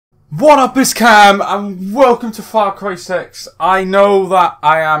What up, it's Cam, and welcome to Far Cry 6. I know that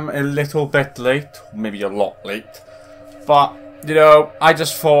I am a little bit late, maybe a lot late, but, you know, I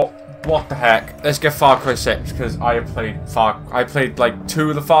just thought, what the heck, let's get Far Cry 6, because I played like 2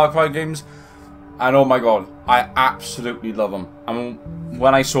 of the Far Cry games, and oh my god, I absolutely love them. And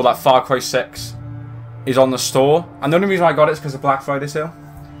when I saw that Far Cry 6 is on the store, and the only reason I got it is because of Black Friday sale.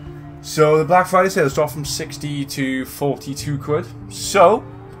 So the Black Friday sale has dropped from 60 to 42 quid, so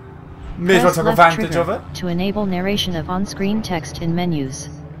may as well take advantage of it. To enable narration of on-screen text in menus.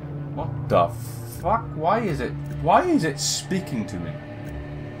 What the fuck? Why is it speaking to me?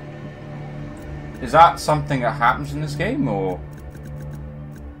 Is that something that happens in this game, or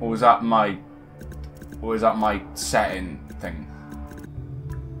is that my setting thing?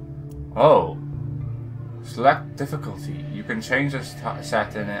 Oh. Select difficulty. You can change this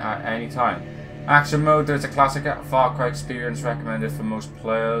setting at any time. Action mode, there's a classic Far Cry experience recommended for most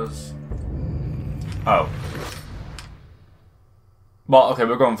players. Oh. Well, okay,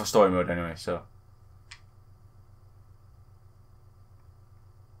 we're going for story mode anyway, so.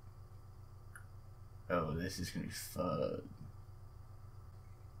 Oh, this is gonna be fun.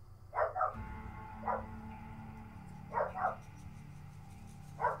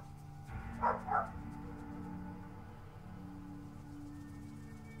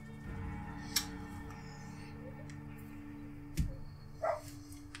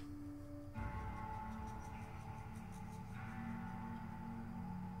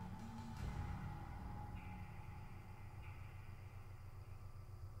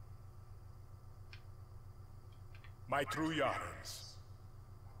 My true Yarrans,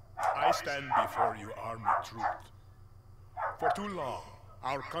 I stand before you armed with truth. For too long,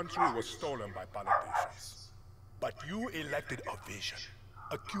 our country was stolen by politicians. But you elected a vision,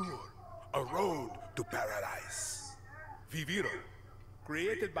 a cure, a road to paradise. Viviro,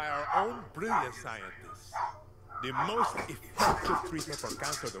 created by our own brilliant scientists. The most effective treatment for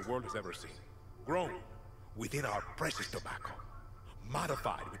cancer the world has ever seen. Grown within our precious tobacco.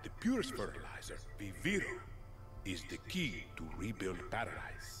 Modified with the purest fertilizer, Viviro is the key to rebuild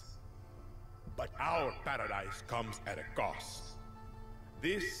paradise. But our paradise comes at a cost.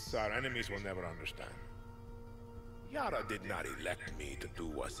 This our enemies will never understand. Yara did not elect me to do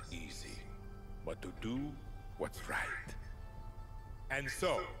what's easy, but to do what's right. And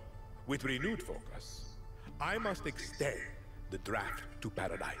so, with renewed focus, I must extend the draft to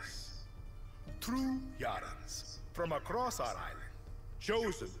paradise. True Yarrans from across our island,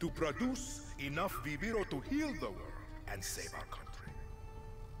 chosen to produce enough Viviro to heal the world and save our country.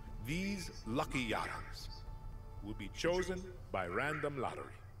 These lucky Yarrans will be chosen by random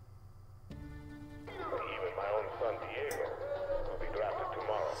lottery. Even my own son Diego will be drafted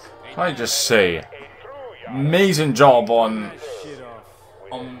tomorrow. I just say, amazing job on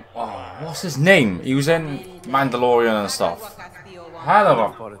what's his name? He was in Mandalorian and stuff. Hell of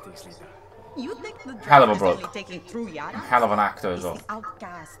a bloke. Hell of an actor as well. The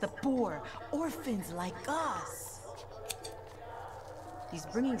outcasts, the poor, orphans like us. He's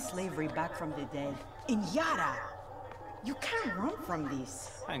bringing slavery back from the dead. In Yara. You can't run from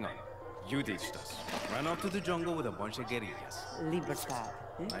this. Hang on. You ditched us. Ran off to the jungle with a bunch of guerrillas. Libertad.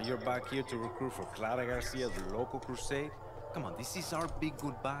 Now you're back here to recruit for Clara Garcia's local crusade? Come on, this is our big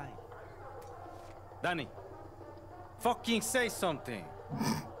goodbye. Danny, fucking say something.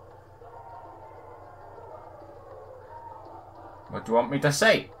 What do you want me to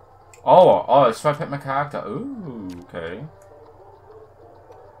say? Oh, it's if I pick my character. Ooh, okay.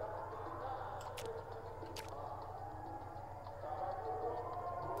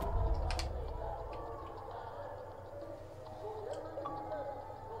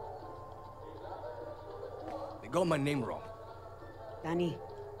 They got my name wrong. Danny,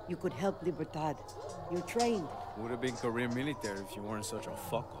 you could help Libertad. You're trained. Would have been career military if you weren't such a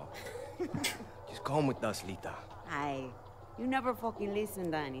fuck-up. Just come with us, Lita. Aye. You never fucking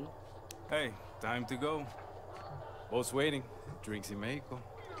listen, Danny. Hey, time to go. Boat's waiting. Drinks in Mexico.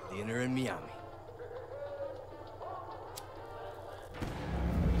 Dinner in Miami.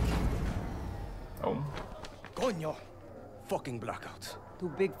 Oh. Coño! Fucking blackout. Too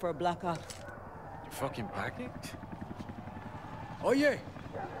big for a blackout. You fucking packing? Oh yeah!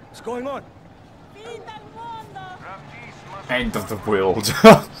 What's going on? End of the world.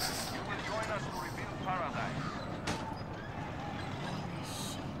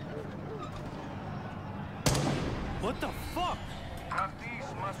 What the fuck?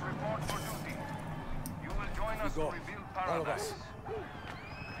 Draftees must report for duty. You will join us to rebuild paradise. All of us.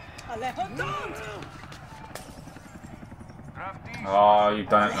 Alejo, don't! Draftees Oh, you've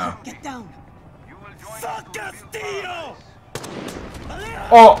done it now. Get down! you will join us to rebuild paradise. Castillo!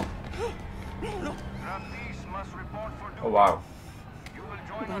 Oh! Oh wow. You will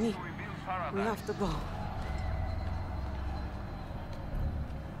join Danny, us to rebuild we paradise. have to go.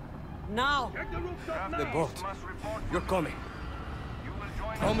 Now! The boat. Must report You're coming. you will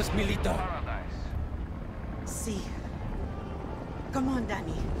join Promise us me, to rebuild Lita. paradise. See. Come on,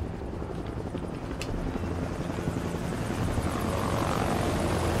 Danny.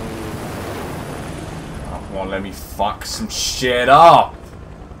 Oh, come on, let me fuck some shit up.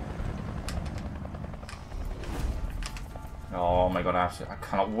 Oh my god, I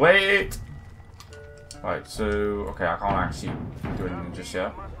cannot wait. Right, so okay, I can't actually do anything just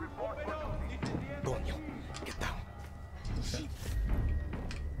yet. Coño, get down.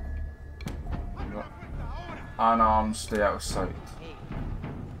 Unarmed, stay out of sight.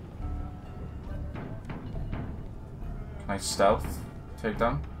 Can I stealth? Take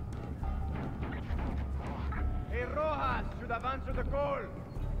down? Hey, Rojas should have answered the call.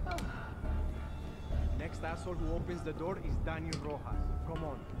 Next asshole who opens the door is Daniel Rojas. Come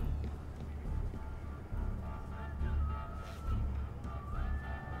on.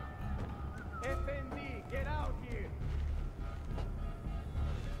 FND, get out here.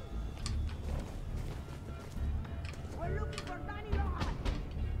 We're looking for Danny Rojas.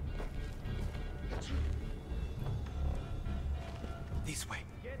 This way.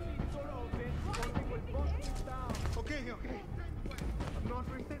 Get this door open, or we will bust you down. Okay, okay. I'm not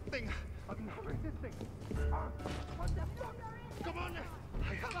resisting. I'm not resisting. What the fuck? Come on!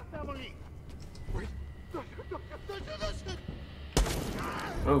 I have a family. Wait. Don't do this shit.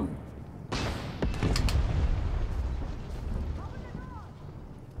 Oh.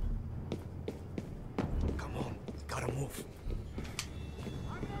 Come on, gotta move.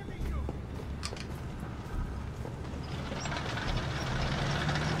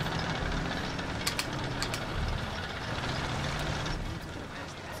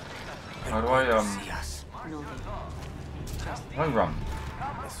 How do I See us. No, how do I run?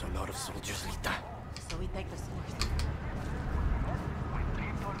 There's a lot of soldiers, Lita. so we take the sword.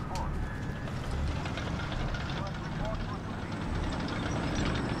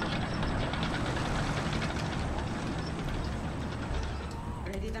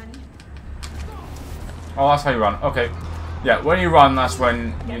 Ready, Danny? Oh, that's how you run. Okay. Yeah, when you run, that's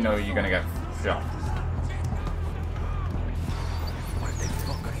when you know you're gonna get shot. Where the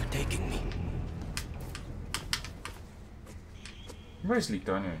fuck are you taking me? Where's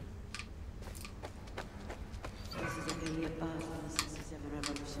Lito anyway? This is a daily above the 67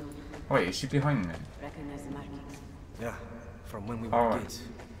 revolution. Oh, wait, is she behind me? Recognize the markings. Yeah, from when we were Alright. kids.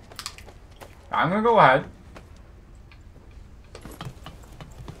 I'm gonna go ahead.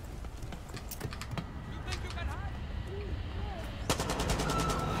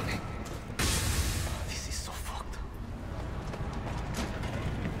 This is so fucked.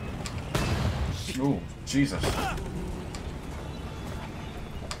 Oh, Jesus.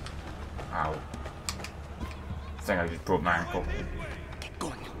 Ow. I think I just broke my ankle.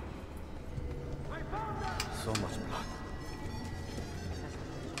 Coño. So much blood.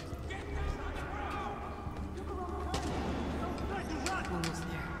 Almost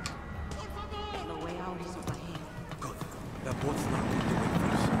there. The way out is over here. Good. The boat's not going to wait for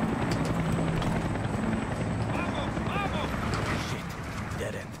us. Shit.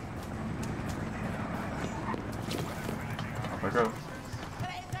 Dead end. Up I go.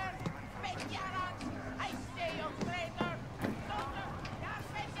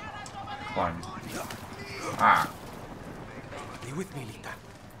 Climb. Ah. Be with me, Lita.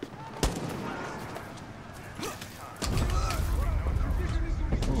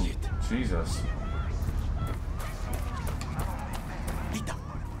 Ooh, Jesus. Lita,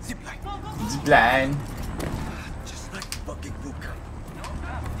 zipline. Zipline. Just like fucking book.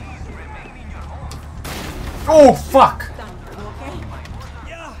 Oh, fuck! Dan, you okay?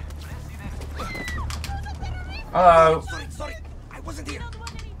 Yeah. Hello. Sorry. I wasn't here.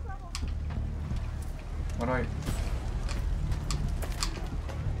 What do I...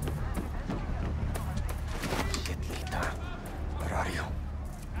 Shit, Lita. Where are you?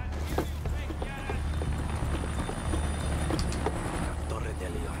 Torre de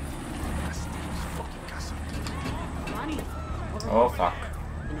Leon. Castillo's fucking castle. Danny. Oh, fuck.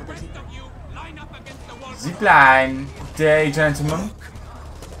 You know, there's a Zipline. Day, gentlemen.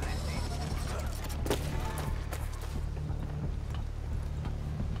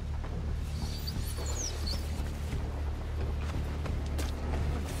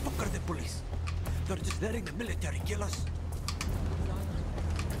 Fuck are the police? They're just letting the military kill us.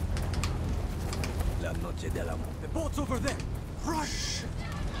 La noche del amor. The boat's over there. Rush!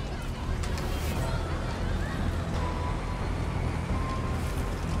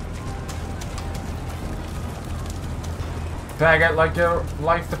 Bag it like your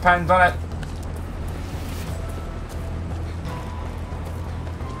life depends on it.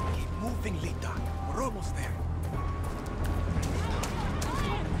 Keep moving, Lita. We're almost there.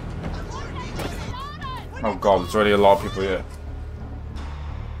 Oh god, there's already a lot of people here.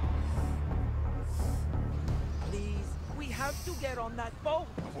 Please, we have to get on that boat.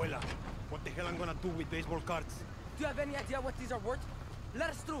 Abuela, what the hell I'm gonna do with baseball cards? Do you have any idea what these are worth? Let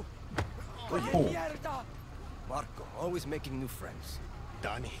us through. Oh. Mierda! Marco, always making new friends.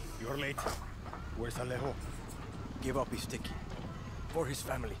 Danny, you're late. Where's Alejo? Give up his ticket. For his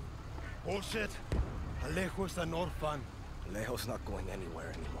family. Bullshit. Alejo's an orphan. Alejo's not going anywhere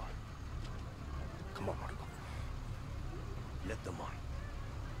anymore. Come on, Marco. Let them on.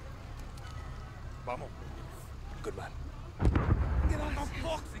 Vamos. Good man. Get on the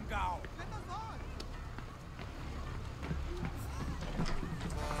boxing gown!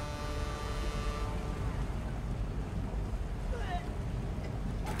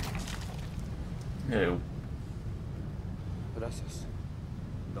 Ew. Gracias.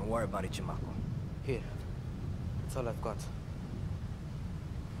 Don't worry about it, Chamaco. Here. That's all I've got.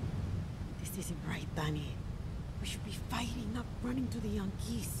 This isn't right, Danny. We should be fighting, not running to the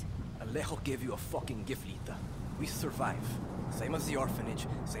Yankees. Alejo gave you a fucking gift, Lita. We survive. Same as the orphanage,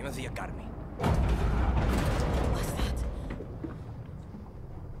 same as the academy. What's that?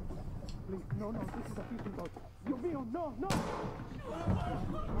 Please, no, this is a fishing boat. Dios mío, no!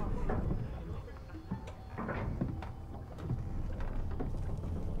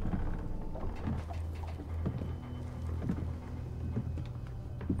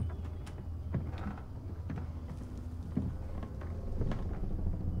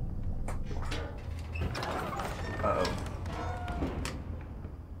 Uh-oh.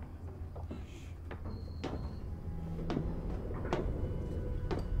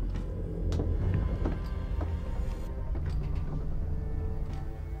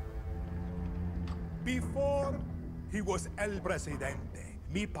 Before he was El Presidente,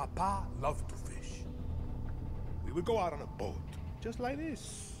 mi papa loved to fish. We would go out on a boat, just like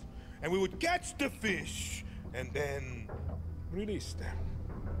this, and we would catch the fish, and then release them.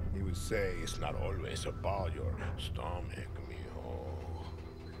 He would say, it's not always about your stomach, mijo.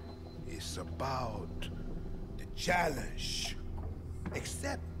 It's about the challenge.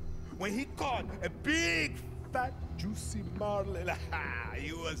 Except when he caught a big, fat, juicy marlin,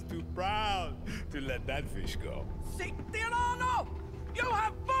 he was too proud to let that fish go. Si Tirano! You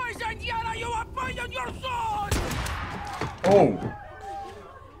have poisoned Yarran! You have poisoned your sword! Oh!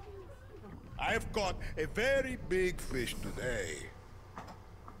 I've caught a very big fish today.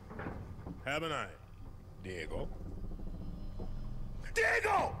 Haven't I, Diego?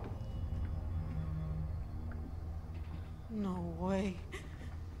 Diego! No way.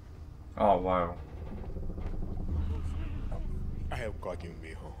 Oh, wow. I have caught you,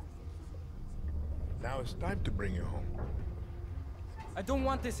 mijo. Now it's time to bring you home. I don't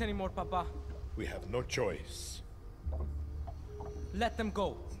want this anymore, Papa. We have no choice. Let them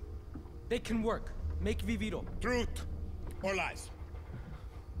go. They can work. Make Viviro. Truth or lies?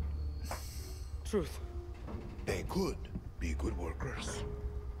 Truth. They could be good workers.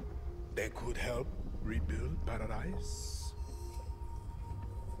 They could help rebuild paradise.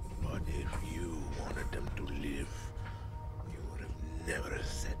 But if you wanted them to live, you would have never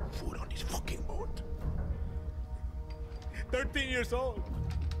set foot on this fucking boat. 13 years old.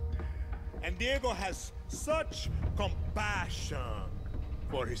 And Diego has such compassion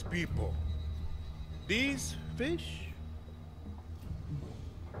for his people. These fish,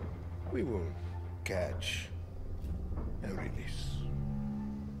 we will catch and release.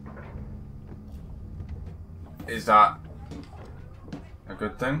 Is that a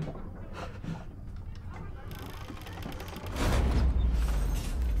good thing?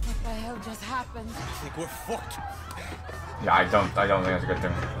 What the hell just happened? I think we're fucked. Yeah, I don't think that's a good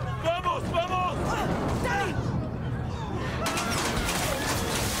thing. Vamos! Vamos! Danny!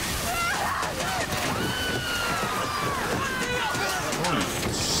 Holy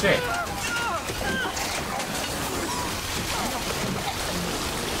shit!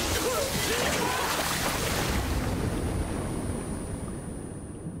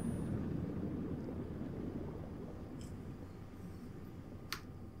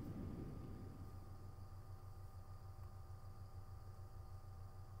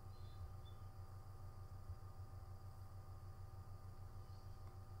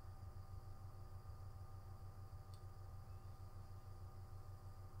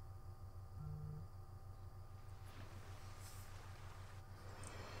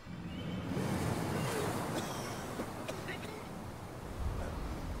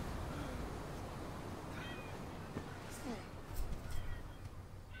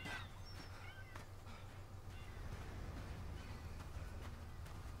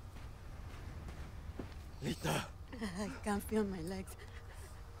 I can't feel my legs.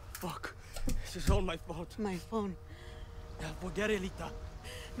 Fuck. This is all my fault. My phone. Forget it, Lita.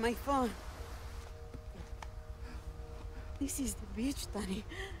 My phone. This is the beach, Danny.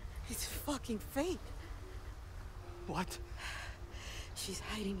 It's fucking fake. What? She's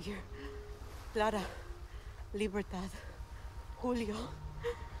hiding here. Clara, Libertad, Julio.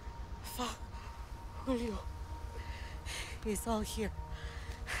 Fuck. Julio. It's all here.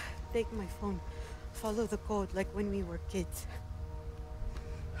 Take my phone. Follow the code like when we were kids.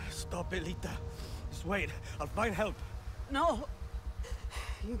 Stop it, Lita. Just wait. I'll find help. No!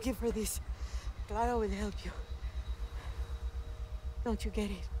 You give her this. Clara will help you. Don't you get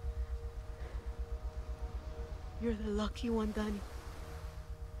it? You're the lucky one, Danny.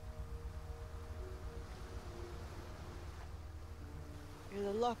 You're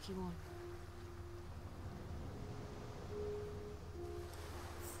the lucky one.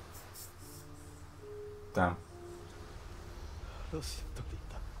 Damn. Lo siento,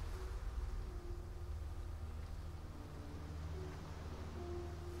 Lita.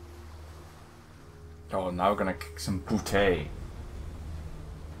 Oh, now we're gonna kick some booty.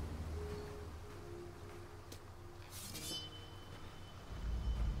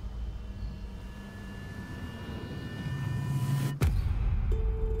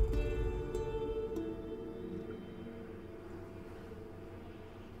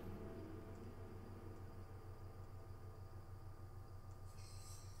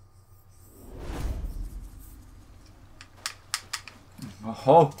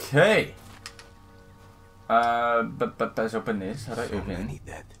 Okay. But let's open this. How do I open?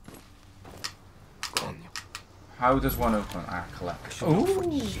 Dead. How does one open? Ah, collect.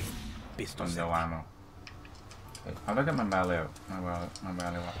 Ooh. Pistols. No ammo. Okay. How do I get my melee out? My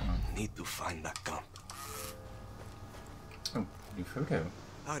melee weapon on? Need to find that camp. Oh, new photo.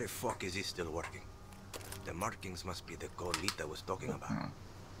 How the fuck is he still working? The markings must be the code Lita was talking about. Oh.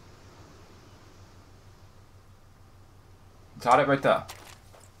 Is that it right there?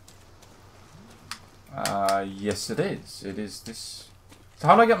 Yes it is. It is this. So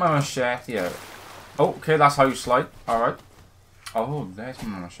how do I get my machete out? Oh, okay, that's how you slide. Alright. Oh, there's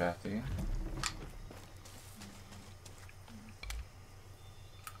my machete.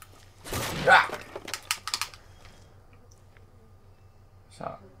 Ah!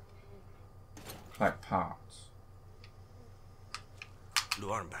 So. Collect parts. Blue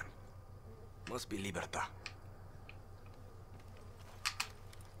armband. Must be Libertad.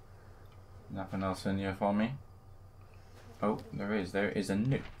 Nothing else in here for me. Oh, there is. There is a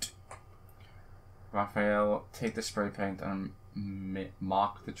note. Raphael, take the spray paint and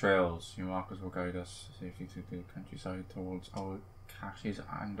mark the trails. Your markers will guide us safely to the countryside towards our caches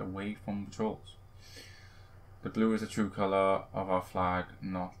and away from patrols. The blue is the true colour of our flag,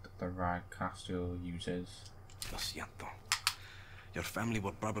 not the rag Castile uses. Lo siento. Your family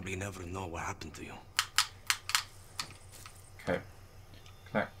will probably never know what happened to you. Okay.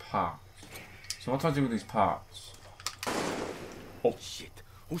 Collect parts. So what do I do with these parts? Oh shit.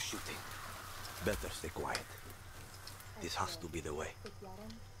 Who's shooting? Better stay quiet. This has to be the way. I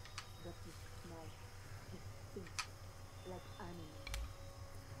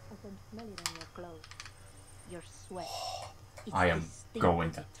can smell it on your clothes. Your sweat. I am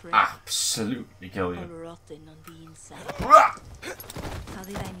going to absolutely kill All you. rotten on the inside. Ah! How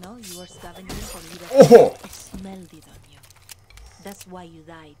did I know you were scavenging for me? Oh! I smelled it on you. That's why you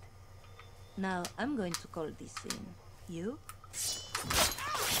died. Now I'm going to call this in. You?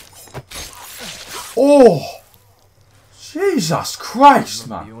 Oh! Jesus Christ,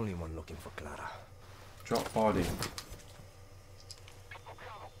 Not man! the only one looking for Clara. Drop body.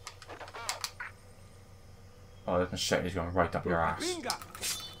 Oh, this machete's going right up your ass.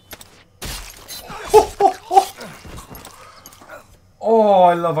 Oh,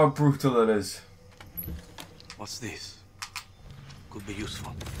 I love how brutal it is. What's this? Could be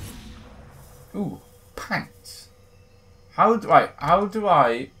useful. Ooh, pants. How do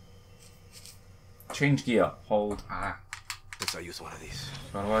I change gear? Hold Let's use one of these.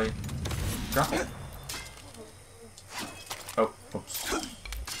 How do I grab it? Oh, oops.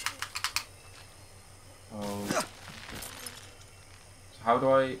 Oh. So how do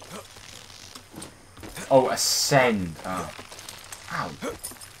I? Oh, ascend. Oh. Ow.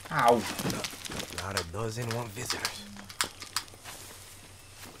 Ow. Clara doesn't want visitors.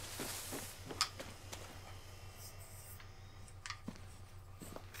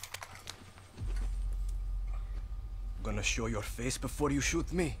 Gonna show your face before you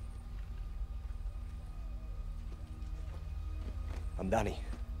shoot me. I'm Danny,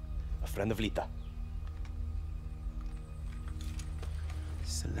 a friend of Lita.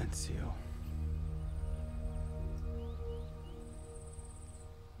 Silencio.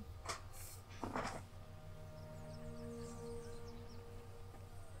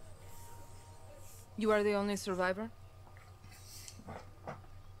 You are the only survivor?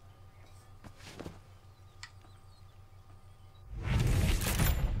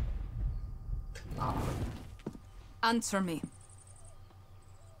 Answer me.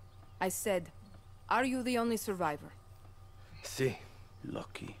 I said, are you the only survivor? Si.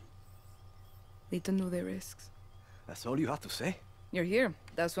 Lucky. Lita knew the risks. That's all you have to say? You're here.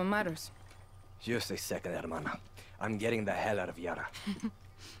 That's what matters. Just a second, hermana. I'm getting the hell out of Yarra.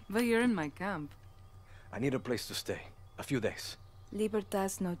 But you're in my camp. I need a place to stay. A few days.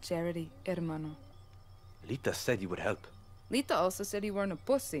 Libertas no charity, hermano. Lita said you would help. Lita also said you weren't a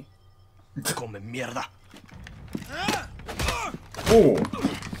pussy. Come mierda! Oh!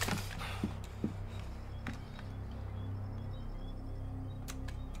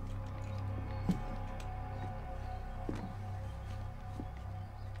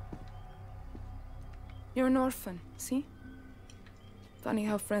 You're an orphan, see? Funny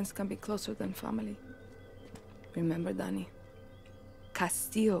how friends can be closer than family. Remember, Danny?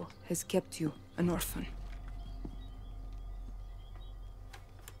 Castillo has kept you an orphan.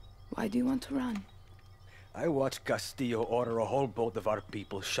 Why do you want to run? I watched Castillo order a whole boat of our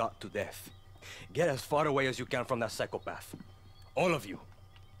people shot to death. Get as far away as you can from that psychopath. All of you.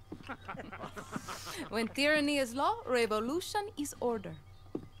 When tyranny is law, revolution is order.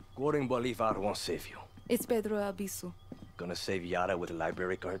 Quoting Bolivar won't save you. It's Pedro Albizu. Gonna save Yara with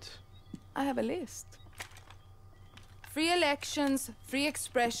library cards? I have a list. Free elections, free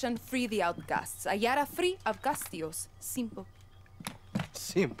expression, free the outcasts. A Yara free of Castillos. Simple.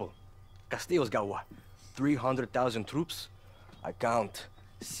 Simple. Castillo's got what? 300,000 troops? I count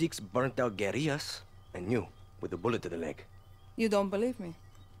 6 burnt-out guerrillas, and you, with a bullet to the leg. You don't believe me?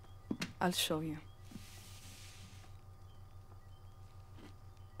 I'll show you.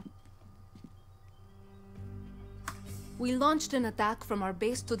 We launched an attack from our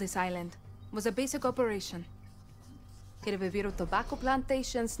base to this island. It was a basic operation. Hit a Viviro tobacco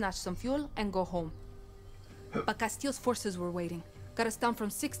plantation, snatch some fuel, and go home. But Castillo's forces were waiting. Got us down from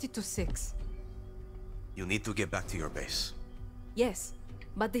 60 to 6. You need to get back to your base. Yes,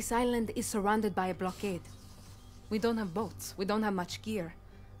 but this island is surrounded by a blockade. We don't have boats, we don't have much gear.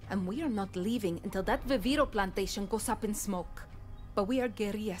 And we are not leaving until that Viviro plantation goes up in smoke. But we are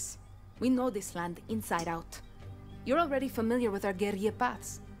guerrillas. We know this land inside out. You're already familiar with our guerrilla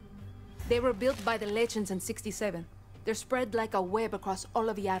paths. They were built by the legends in 67. They're spread like a web across all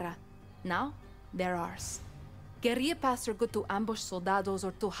of Yarra. Now, they're ours. Guerrilla paths are good to ambush soldados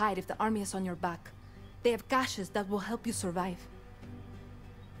or to hide if the army is on your back. They have caches that will help you survive.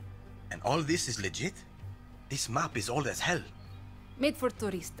 And all this is legit? This map is old as hell. Made for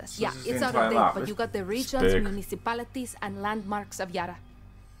turistas. So Yeah, this is it's the out of entire date, map. but you got the It's regions, big. municipalities, and landmarks of Yarra.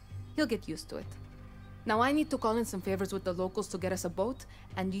 You'll get used to it. Now I need to call in some favors with the locals to get us a boat,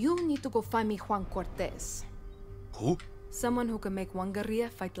 and you need to go find me Juan Cortez. Who? Someone who can make one guerrilla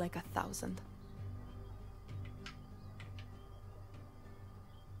fight like 1,000.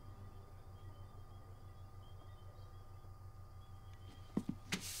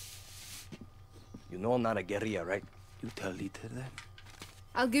 You know I'm not a guerrilla, right? You tell Lita that?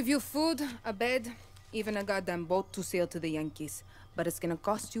 I'll give you food, a bed, even a goddamn boat to sail to the Yankees. But it's gonna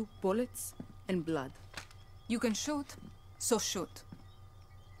cost you bullets and blood. You can shoot, so shoot.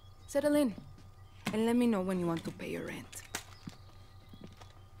 Settle in, and let me know when you want to pay your rent.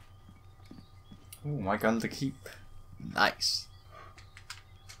 Oh, my gun to keep. Nice.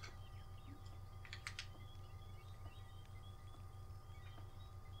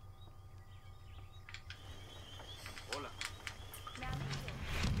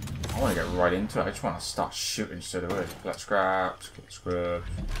 I want to get right into it. I just want to start shooting straight away. Collect scraps, collect scrubs,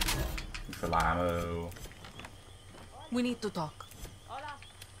 refill ammo. We need to talk.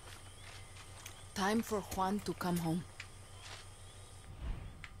 Time for Juan to come home.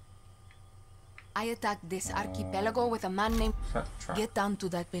 I attacked this archipelago with a man named... Get down to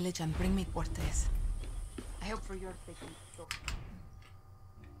that village and bring me Cortez. I hope for your sake.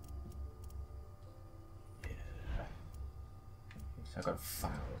 I got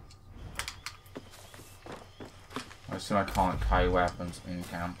foul. I assume I can't carry weapons in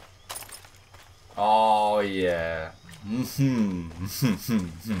camp. Oh yeah.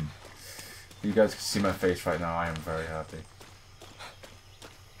 You guys can see my face right now. I am very happy.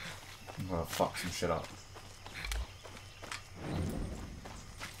 I'm gonna fuck some shit up.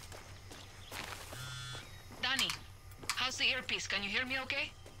 Danny, how's the earpiece? Can you hear me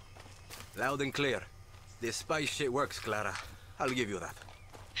okay? Loud and clear. This spy shit works, Clara. I'll give you that.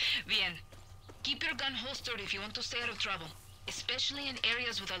 Bien. Keep your gun holstered if you want to stay out of trouble, especially in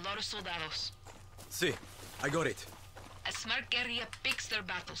areas with a lot of soldados. See, I got it. A smart guerrilla picks their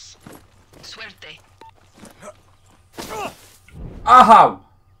battles. Suerte. Ow!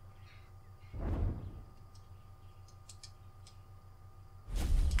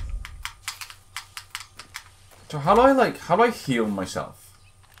 So how do I heal myself?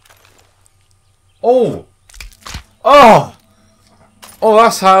 Oh! Oh! Oh,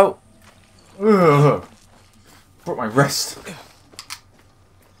 that's how. Ugh. Broke my wrist.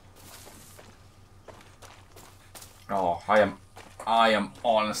 Oh, I am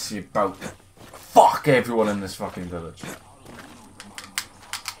honestly about to fuck everyone in this fucking village.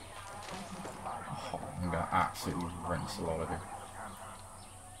 Oh, I'm gonna absolutely rinse a lot of it.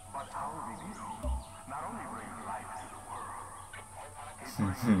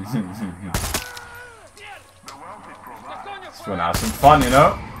 Just wanna have some fun, you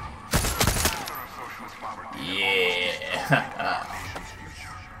know? Yeah.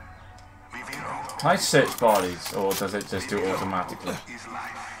 Can I search bodies, or does it just do it automatically?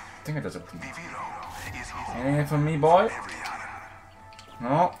 I think it does it. Anything from me, boy?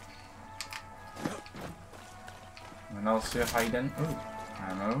 No. Anyone else here hiding? Ooh,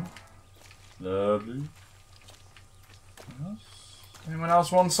 ammo. Lovely. Anyone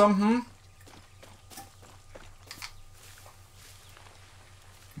else want some?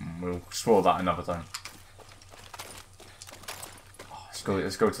 We'll explore that another time. Oh,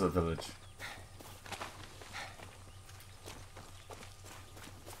 let's go to the village.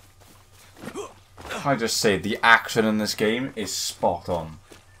 I just say the action in this game is spot on.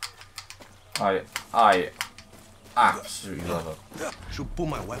 I absolutely love it. Should put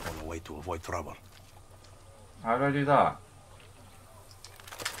my weapon away to avoid trouble. How do I do that?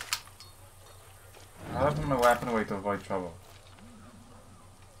 How do I put my weapon away to avoid trouble?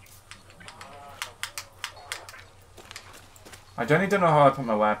 I don't even know how I put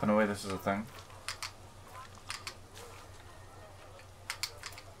my weapon away, this is a thing.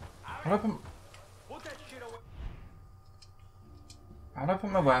 How do I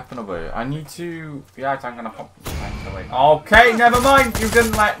put my weapon away? I need to... Yeah, I'm gonna put my weapon away. Okay, never mind! You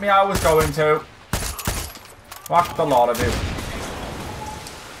didn't let me, I was going to. Fuck the lot of you.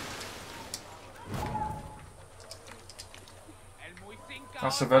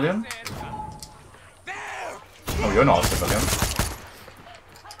 A civilian? Oh, you're not a civilian.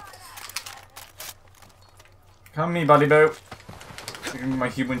 Come me, buddy boo. Give me my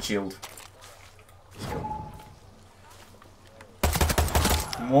human shield.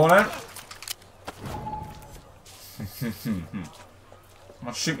 Morning.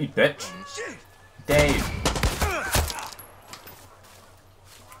 I'll shoot me, bitch. Dave.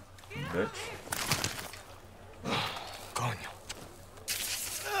 Bitch.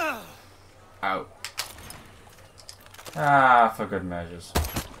 Out. Ah, for good measures.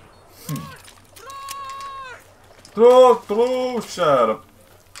 Shut up.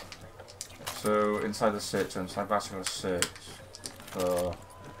 So, inside the search, inside vascular search. For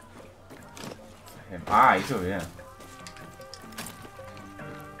him. Ah, he's over here.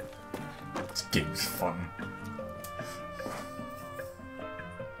 This game's fun.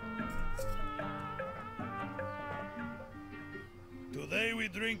 Today we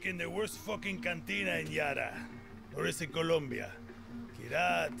drink in the worst fucking cantina in Yarran. Or is it Colombia?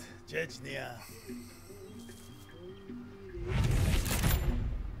 Kirat, Chechnya.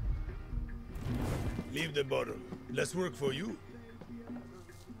 Leave the bottle. Less work for you.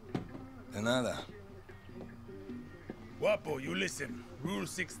 De nada. Guapo, you listen. Rule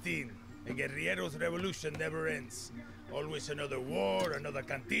 16. A guerrillero's revolution never ends. Always another war, another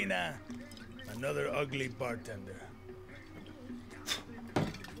cantina, another ugly bartender.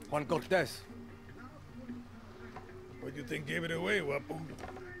 Juan Cortez. What do you think gave it away, Guapo?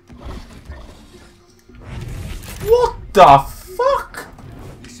 What the fuck?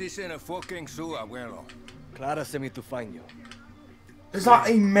 This isn't a fucking zoo, abuelo. Clara sent me to find you. Is that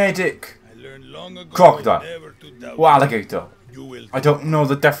a medic? I learned long ago Crocodile. never to doubt Or alligator? you will. I don't know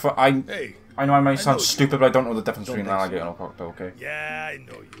the difference. I know I may sound know stupid, but I don't know the difference between an alligator and a crocodile, okay? Yeah, I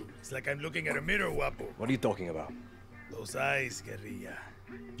know you. It's like I'm looking at a mirror, Guapo. What are you talking about? Those eyes, guerrilla.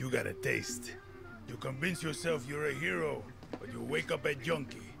 You got a taste. You convince yourself you're a hero, but you wake up a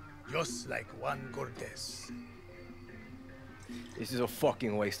junkie, just like Juan Cortez. This is a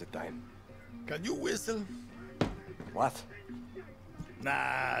fucking waste of time. Can you whistle? What?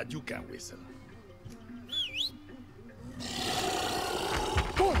 Nah, you can't whistle.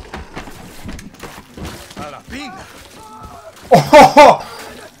 A la pinga. Oh!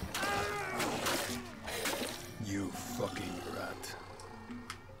 You fucking rat.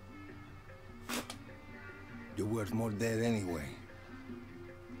 You're worth more dead anyway.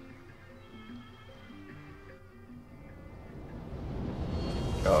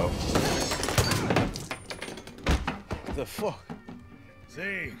 Oh. the fuck?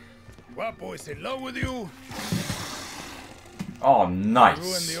 See, Guapo is in love with you. Oh, I ruined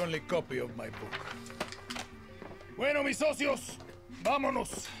nice. the only copy of my book. Bueno, mis socios,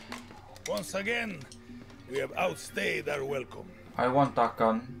 vámonos. Once again, we have outstayed our welcome. I want that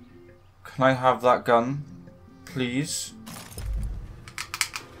gun. Can I have that gun, please?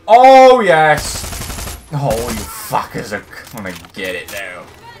 Oh, yes! Oh, you fuckers are gonna get it now.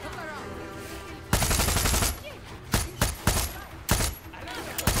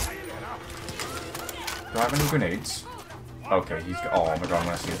 Do I have any grenades? Okay, he's got. Oh my god, I'm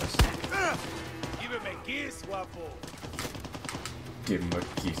gonna see this. Give him a kiss, Guapo. Give him a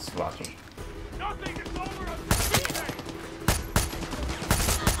kiss, Waddle. Nothing is over us.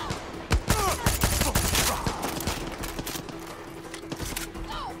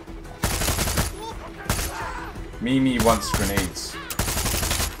 Mimi wants grenades.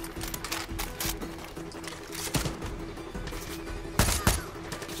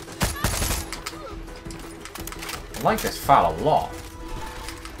 I like this file a lot.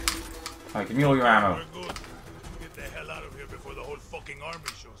 Alright, give me all your ammo. We're good. Get the hell out of here before the whole fucking army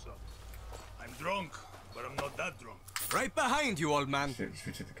shows up. I'm drunk, but I'm not that drunk. Right behind you, old man. Should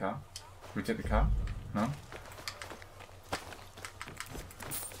we take the car? Should we take the car? No?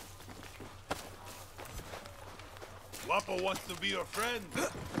 Guapo wants to be your friend.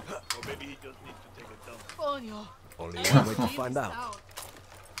 Or maybe he just needs to take a dump. Coño. Only one way to find out.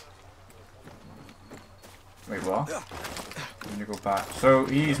 Wait, what? I'm gonna go back. So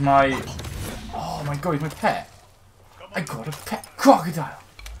he's my. Oh my god, he's my pet. I got a pet crocodile.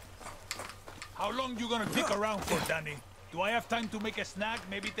 How long you gonna kick around for, Danny? Do I have time to make a snack?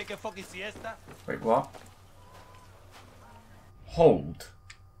 Maybe take a fucking siesta? Wait, what? Hold.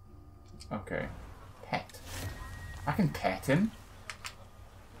 Okay. Pet. I can pet him.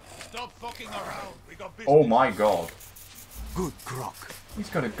 Stop fucking around. We got business. Oh my god. Good croc. He's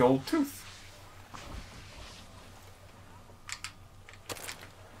got a gold tooth.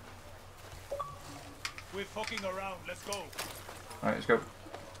 We're fucking around. Let's go. Alright, let's go.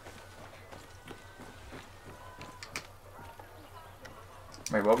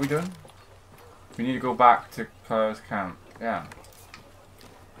 Wait, what are we doing? We need to go back to Claire's camp. Yeah.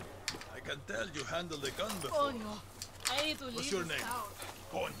 I can tell you handled the gun before. Coño. I need to leave What's your this name? town.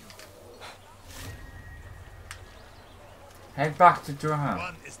 Coño. Head back to Yarran.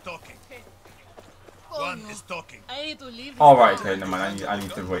 One is talking. One is talking. I need to leave this Alright, town. okay, never mind. I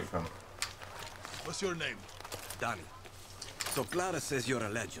need to wait for him. What's your name? Danny. So Clara says you're a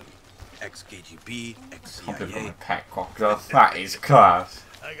legend. Ex-KGB, I've got ex-CIA. a pet crocodile. That is class.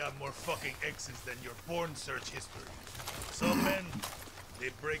 I got more fucking X's than your porn search history. Some men, they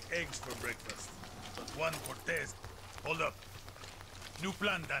break eggs for breakfast. But one Cortez. Hold up. New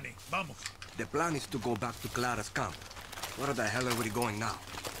plan, Danny. Vamos. The plan is to go back to Clara's camp. Where the hell are we going now?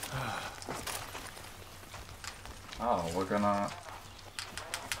 Oh, we're gonna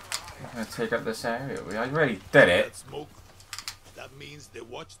take up this area. We already did it. That smoke. That means the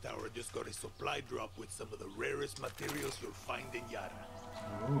watchtower just got a supply drop with some of the rarest materials you'll find in Yarran.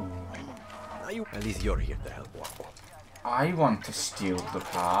 Ooh. At least you're here to help, Guapo. I want to steal the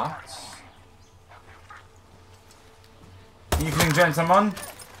parts. Evening, gentlemen.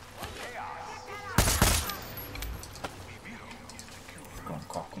 Go on,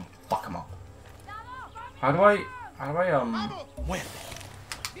 cock him. Fuck him up. How do I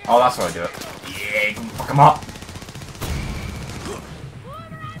Oh, that's how I do it. Yeah, you can fuck him up.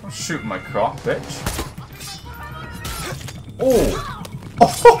 Don't shoot my croc, bitch. Oh!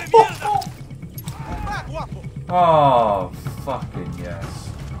 Oh, fucking yes.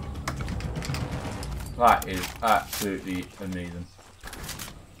 That is absolutely amazing.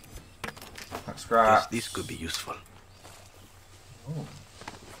 That's great. Guess this could be useful. Oh.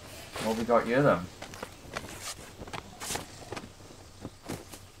 What we got here then?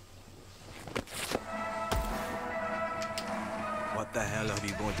 What the hell are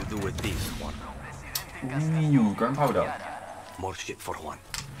you going to do with this one? Ooh, gunpowder. More shit for one.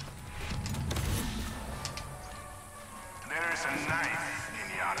 There is a knife in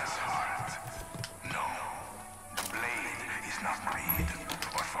Yara's heart. No, the blade is not greed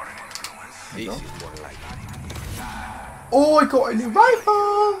or foreign influence. This is more like it. Oh, I got a new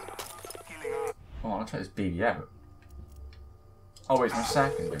rifle! Oh, I'll try this baby out. Oh, wait, it's my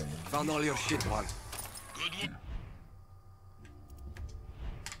secondary. Found all your shit, one.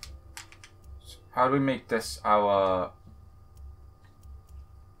 How do we make this our...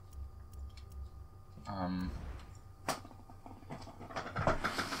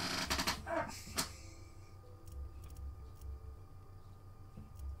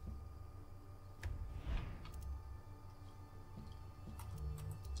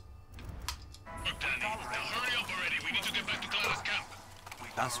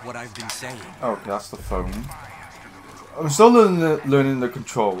 That's what I've been saying. Okay, that's the phone. I'm still learning the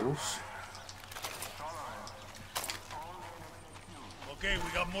controls. Okay,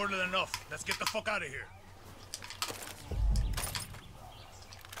 we got more than enough. Let's get the fuck out of here.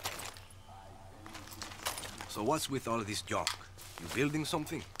 So what's with all of this junk? You building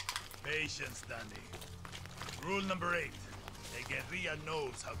something? Patience, Danny. Rule number 8. A guerrilla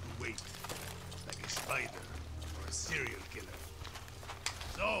knows how to wait. Like a spider or a serial killer.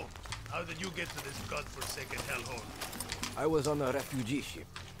 So, how did you get to this godforsaken hellhole? I was on a refugee ship.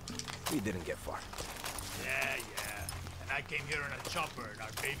 We didn't get far. Yeah. And I came here in a chopper in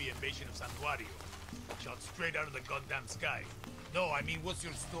our baby invasion of Santuario. Shot straight out of the goddamn sky. No, I mean, what's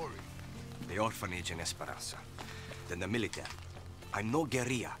your story? The orphanage in Esperanza. Then the military. I'm no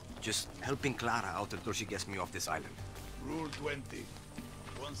guerrilla. Just helping Clara out until she gets me off this island. Rule 20.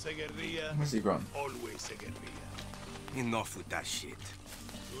 Once a guerrilla, Where's he gone? always a guerrilla. Enough with that shit.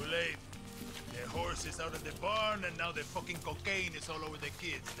 Too late. The horse is out of the barn, and now the fucking cocaine is all over the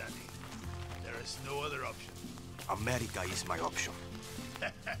kids, Danny. There is no other option. America is my option.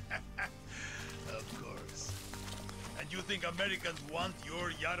 Of course. And you think Americans want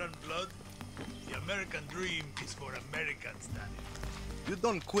your Yarran blood? The American dream is for Americans, Danny. You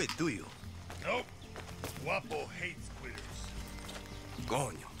don't quit, do you? Nope. Guapo hates quitters.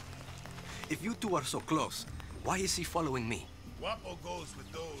 Coño. If you two are so close, why is he following me? Guapo goes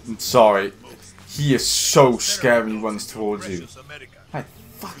with those. I'm sorry. He is so scary when he runs towards you. I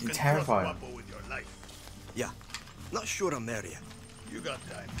fucking terrified him. Yeah. Not sure I'm there yet. You got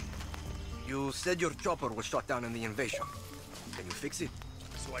time. You said your chopper was shot down in the invasion. Can you fix it?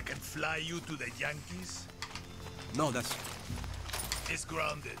 So I can fly you to the Yankees? No, that's... It's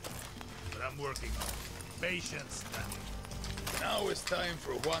grounded. But I'm working on it. Patience, Danny. Now it's time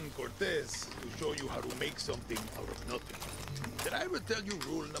for Juan Cortez to show you how to make something out of nothing. Did I ever tell you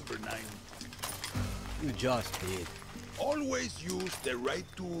rule number 9? You just did. Always use the right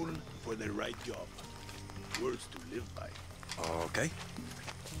tool for the right job. Words to live by. Okay.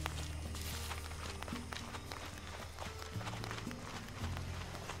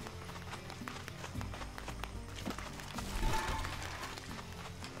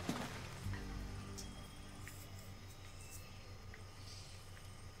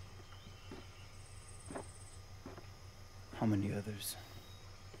 How many others?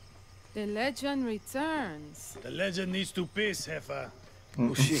 The legend returns. The legend needs to piss, Jefa.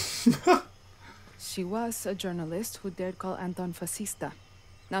 Who's she? She was a journalist who dared call Anton fascista.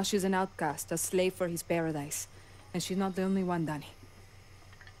 Now she's an outcast, a slave for his paradise. And she's not the only one, Danny.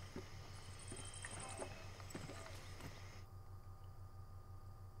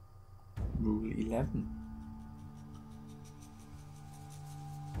 Rule 11.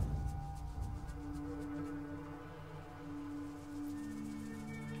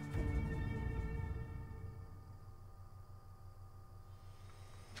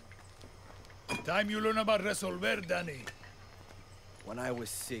 Time you learn about resolver, Danny. When I was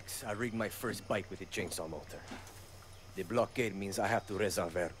 6, I rigged my first bike with a chainsaw motor. The blockade means I have to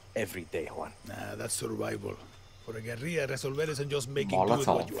resolver every day, Juan. Nah, that's survival. For a guerrilla, resolver isn't just making do with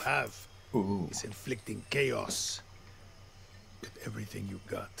Molotov. what you have. Ooh. It's inflicting chaos with everything you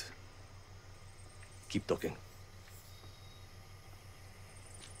got. Keep talking.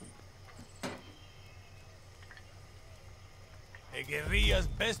 A guerrilla's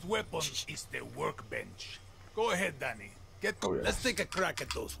best weapon is the workbench. Go ahead, Danny. Let's take a crack at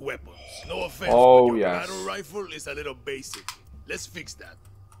those weapons. No offense, Oh, but your yes. battle rifle is a little basic. Let's fix that.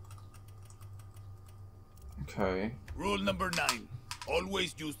 Okay. Rule number 9.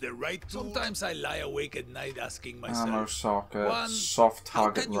 Always use the right tool. Sometimes I lie awake at night asking myself, Ammo socket, Juan, soft how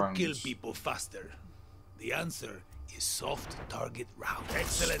target can you rounds. kill people faster? The answer is soft target round.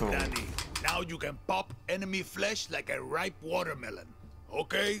 Excellent, Stone. Danny. Now you can pop enemy flesh like a ripe watermelon.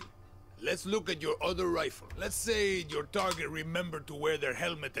 Okay? Let's look at your other rifle. Let's say your target remembered to wear their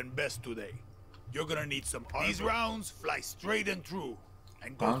helmet and vest today. You're gonna need some armor. These rounds fly straight and true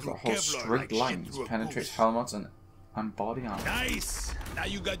and go Rounds through that hold Kevlar straight like shit lines, through a penetrates goose. helmets and body armor. Nice! Now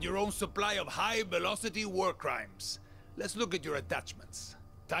you got your own supply of high-velocity war crimes. Let's look at your attachments.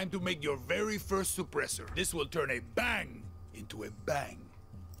 Time to make your very first suppressor. This will turn a bang into a bang.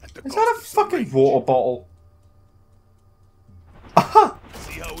 At the Is cost that a of some fucking range. water bottle?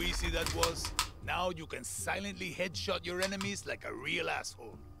 See how easy that was? Now you can silently headshot your enemies like a real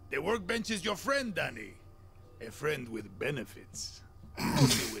asshole. The workbench is your friend, Danny. A friend with benefits. Go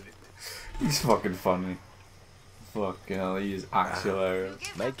deal with it. He's fucking funny. Fucking hell, he is actually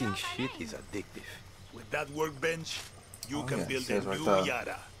hilarious. Making shit is addictive. With that workbench, you Oh, can yeah, it build a says right new there.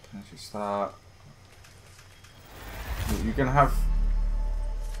 Yara. Can I just start? You can have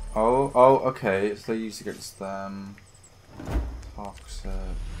Oh, okay. It's they used against them. Toxic.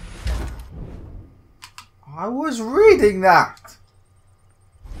 I was reading that!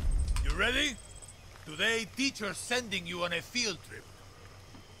 You ready? Today, teacher's sending you on a field trip.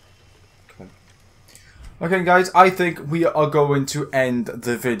 Okay guys, I think we are going to end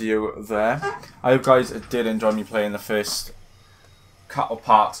the video there. I hope guys did enjoy me playing the first couple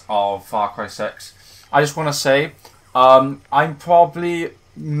parts of Far Cry 6. I just want to say, I'm probably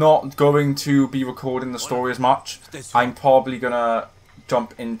not going to be recording the story as much. I'm probably going to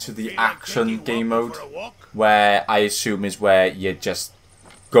jump into the action game mode, where I assume is where you just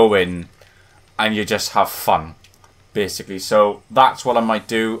go in and you just have fun. Basically, so that's what I might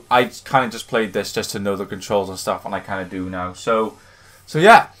do. I kind of just played this just to know the controls and stuff, and I kind of do now. So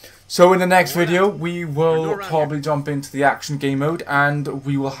yeah. So in the next video, we will probably jump into the action game mode, and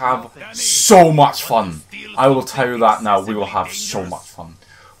we will have so much fun. I will tell you that now. We will have so much fun.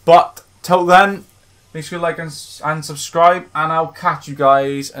 But till then, make sure you like and subscribe, and I'll catch you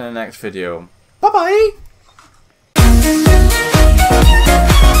guys in the next video. Bye bye.